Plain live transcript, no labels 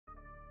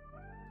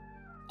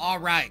All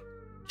right,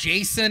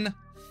 Jason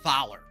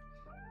Fowler.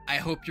 I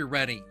hope you're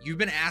ready. You've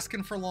been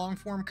asking for long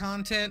form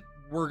content.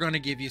 We're going to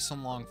give you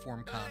some long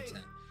form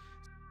content.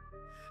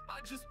 I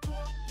just pulled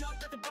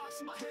up at the box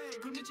in my head.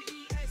 Greninja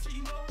EX, so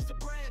you know it's the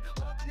brand.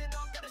 Open it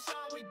up, gotta shine,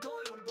 we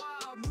going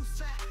wild. New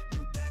set,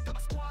 new deck, got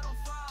my squad on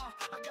file.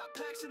 I got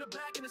packs in the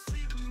back and the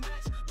sleeve we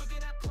match. Look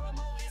at that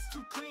promo, it's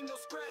too clean, no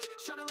scratch.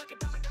 Shining like a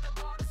diamond, got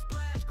that water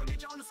splash.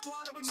 Greninja on the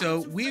squad.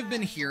 So we've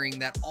been hearing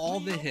that all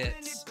the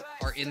hits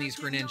are in these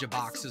Greninja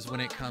boxes when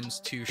it comes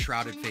to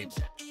Shrouded Fable.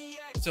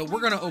 So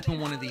we're going to open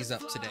one of these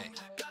up today.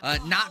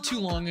 Not too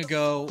long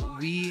ago,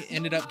 we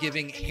ended up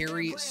giving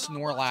Harry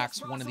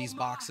Snorlax one of these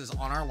boxes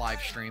on our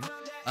live stream,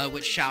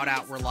 which shout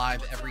out, we're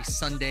live every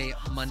Sunday,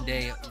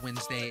 Monday,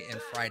 Wednesday,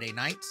 and Friday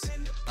nights,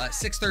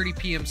 6:30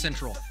 p.m.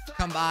 Central.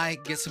 Come by,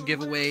 get some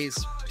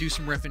giveaways, do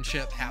some rip and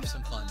ship, have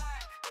some fun.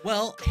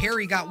 Well,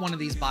 Harry got one of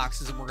these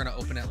boxes and we're going to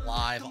open it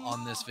live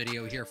on this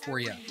video here for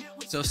you.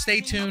 So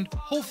stay tuned.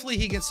 Hopefully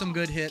he gets some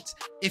good hits.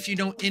 If you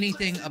know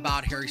anything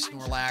about Harry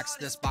Snorlax,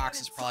 this box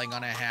is probably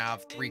going to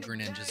have 3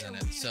 Greninjas in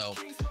it. So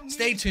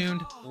stay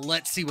tuned.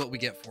 Let's see what we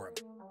get for him.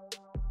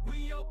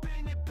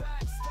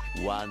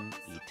 One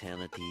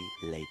eternity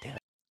later.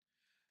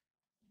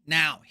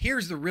 Now,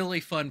 here's the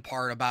really fun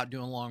part about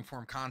doing long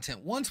form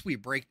content. Once we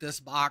break this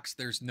box,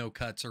 there's no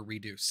cuts or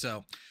redos.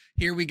 So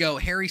here we go.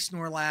 Harry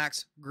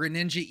Snorlax,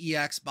 Greninja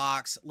EX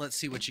box. Let's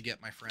see what you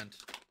get, my friend.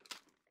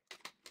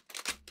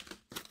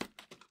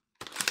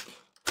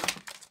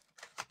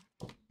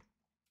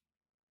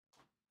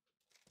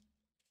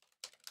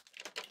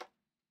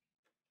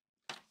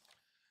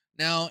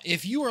 Now,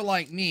 if you are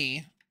like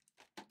me,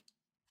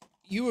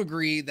 you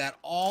agree that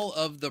all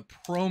of the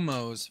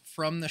promos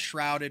from the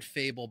Shrouded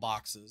Fable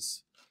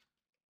boxes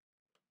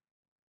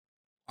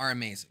are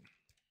amazing.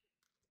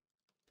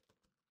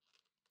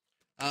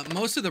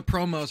 Most of the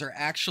promos are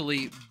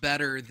actually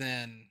better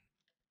than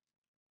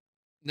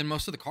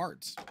most of the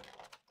cards.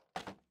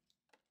 So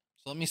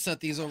let me set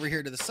these over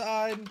here to the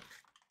side.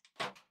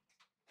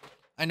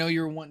 I know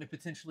you were wanting to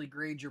potentially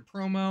grade your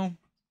promo.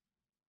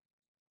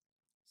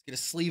 Let's get a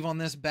sleeve on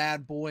this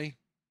bad boy.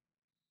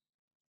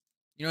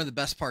 You know, the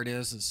best part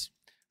is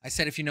I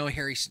said if you know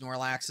Harry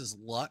Snorlax's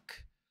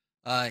luck,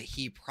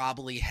 he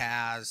probably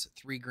has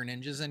 3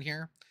 Greninjas in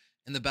here.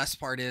 And the best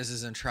part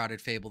is in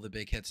Shrouded Fable, the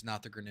big hit's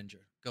not the Greninja.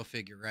 Go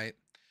figure, right?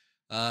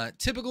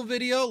 Typical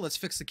video. Let's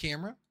fix the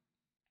camera.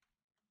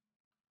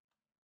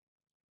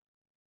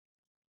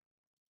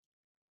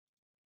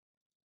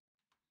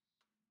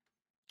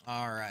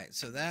 All right,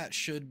 so that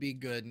should be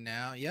good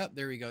now. Yep,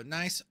 there we go.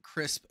 Nice,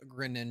 crisp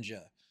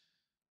Greninja.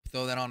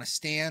 Throw that on a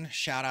stand.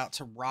 Shout out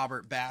to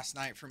Robert Bass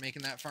Knight for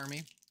making that for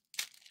me.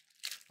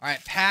 All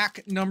right,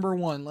 pack number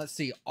 1. Let's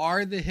see.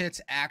 Are the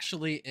hits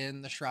actually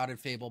in the Shrouded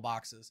Fable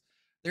boxes?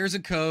 There's a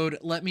code.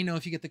 Let me know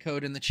if you get the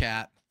code in the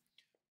chat.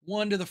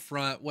 1 to the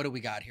front. What do we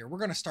got here? We're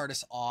going to start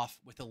us off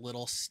with a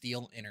little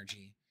Steel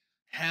Energy.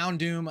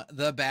 Houndoom,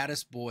 the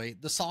baddest boy.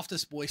 The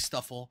softest boy,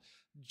 Stuffle.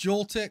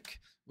 Joltik.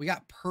 We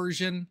got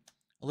Persian.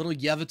 A little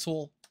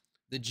Yveltal.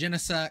 The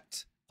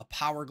Genesect. A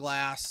Power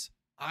Glass.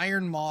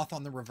 Iron Moth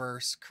on the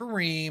reverse,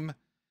 Kareem,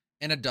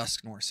 and a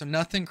Dusknoir. So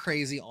nothing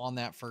crazy on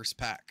that first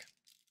pack.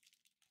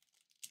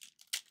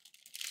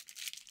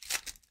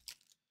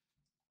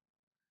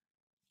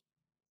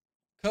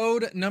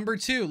 Code number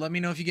 2. Let me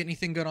know if you get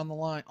anything good on the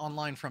line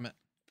online from it.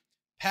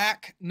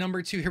 Pack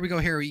number 2. Here we go,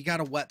 Harry. You got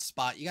a wet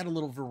spot. You got a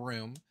little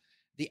Varoom,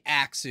 the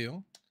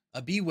Axew,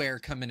 a Beware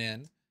coming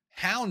in,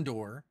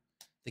 Houndour,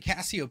 the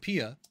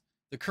Cassiopeia,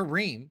 the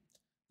Kareem,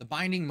 the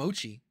Binding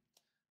Mochi,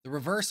 the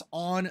reverse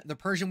on the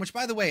Persian, which,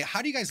 by the way,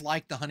 how do you guys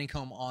like the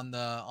honeycomb on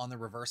the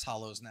reverse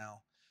hollows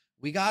now?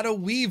 We got a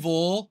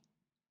Weevil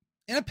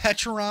and a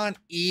Petron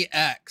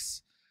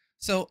EX.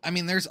 So, I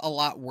mean, there's a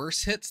lot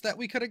worse hits that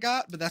we could have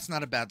got, but that's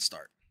not a bad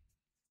start.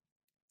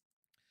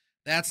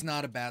 That's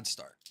not a bad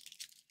start.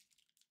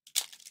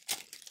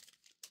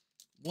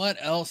 What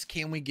else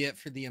can we get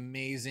for the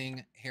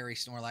amazing Harry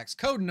Snorlax?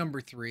 Code number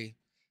 3.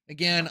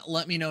 Again,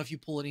 let me know if you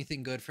pull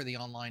anything good for the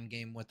online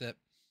game with it.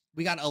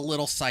 We got a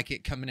little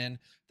Psychic coming in.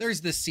 There's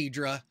the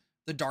Seadra,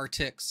 the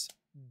Dartix,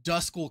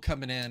 Duskull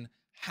coming in,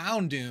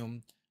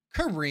 Houndoom,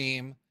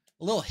 Kareem,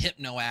 a little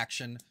Hypno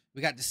action.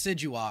 We got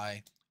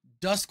Decidueye,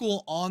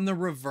 Duskull on the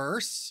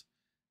reverse,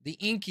 the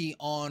Inky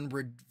on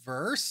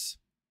reverse,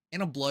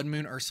 and a Blood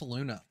Moon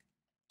Ursaluna.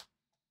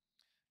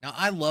 Now,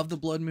 I love the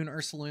Blood Moon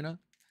Ursaluna.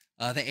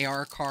 The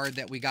AR card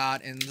that we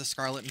got in the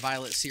Scarlet and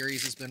Violet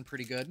series has been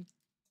pretty good.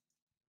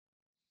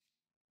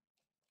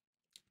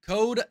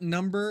 Code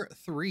number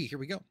 3. Here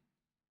we go.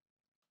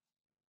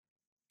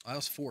 Oh, that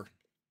was 4.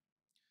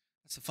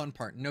 That's the fun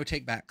part. No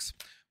takebacks.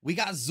 We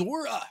got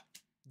Zora,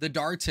 the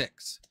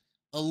Dartix,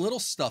 a little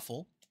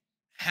Stuffle,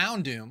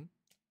 Houndoom,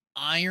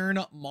 Iron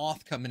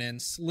Moth coming in,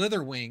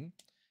 Slitherwing,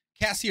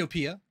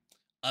 Cassiopeia,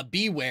 a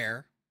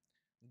Beware,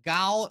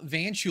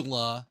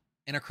 Galvantula,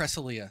 and a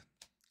Cresselia.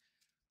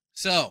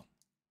 So,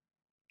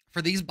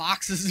 for these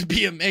boxes to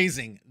be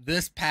amazing,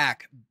 this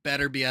pack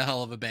better be a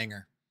hell of a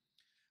banger.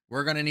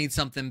 We're going to need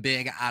something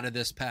big out of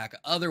this pack.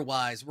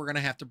 Otherwise, we're going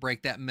to have to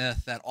break that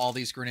myth that all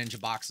these Greninja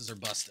boxes are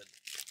busted.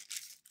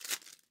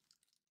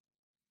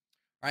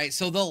 All right,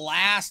 so the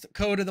last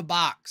code of the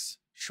box,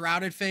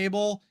 Shrouded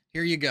Fable,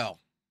 here you go.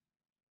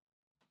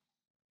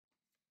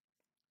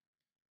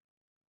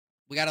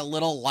 We got a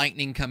little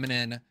lightning coming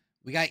in.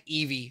 We got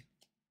Eevee,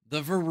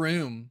 the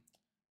Varoom,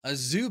 a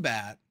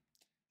Zubat,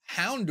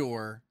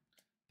 Houndour,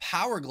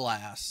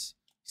 Powerglass,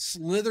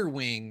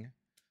 Slitherwing,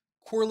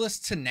 Corliss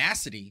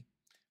Tenacity.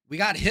 We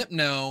got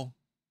Hypno,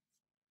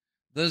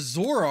 the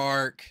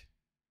Zoroark,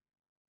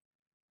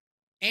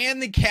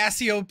 and the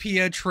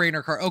Cassiopeia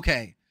trainer card.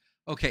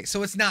 Okay,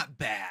 so it's not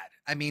bad.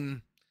 I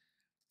mean,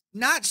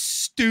 not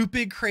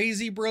stupid,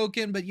 crazy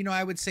broken, but, you know,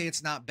 I would say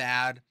it's not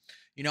bad.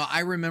 You know, I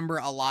remember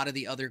a lot of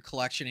the other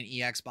collection and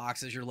EX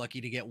boxes, you're lucky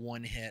to get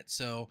one hit.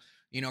 So,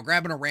 you know,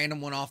 grabbing a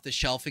random one off the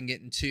shelf and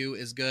getting two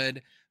is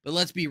good. But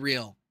let's be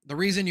real. The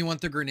reason you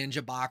want the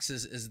Greninja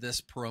boxes is this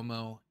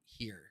promo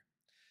here.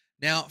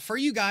 Now, for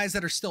you guys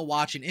that are still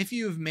watching, if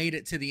you have made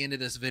it to the end of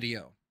this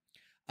video,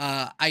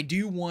 I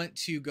do want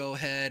to go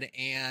ahead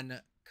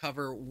and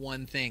cover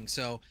one thing.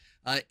 So,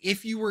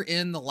 if you were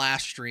in the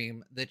last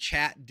stream, the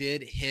chat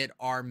did hit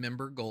our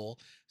member goal.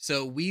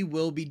 So we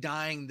will be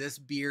dyeing this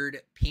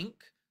beard pink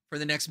for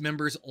the next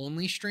members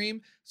only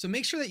stream. So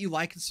make sure that you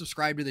like and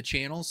subscribe to the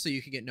channel so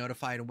you can get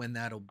notified when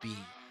that'll be.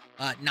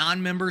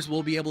 Non-members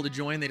will be able to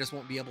join. They just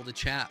won't be able to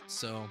chat.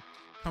 So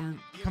come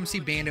see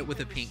Bandit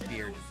with a pink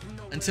beard.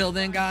 Until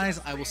then, guys,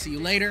 I will see you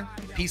later.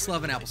 Peace,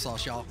 love, and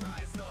applesauce, y'all.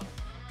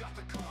 Got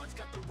the cards,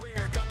 got the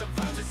rare, got the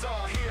vibes, it's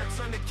all here.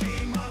 Turn the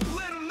game up,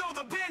 let 'em know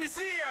the band is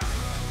here.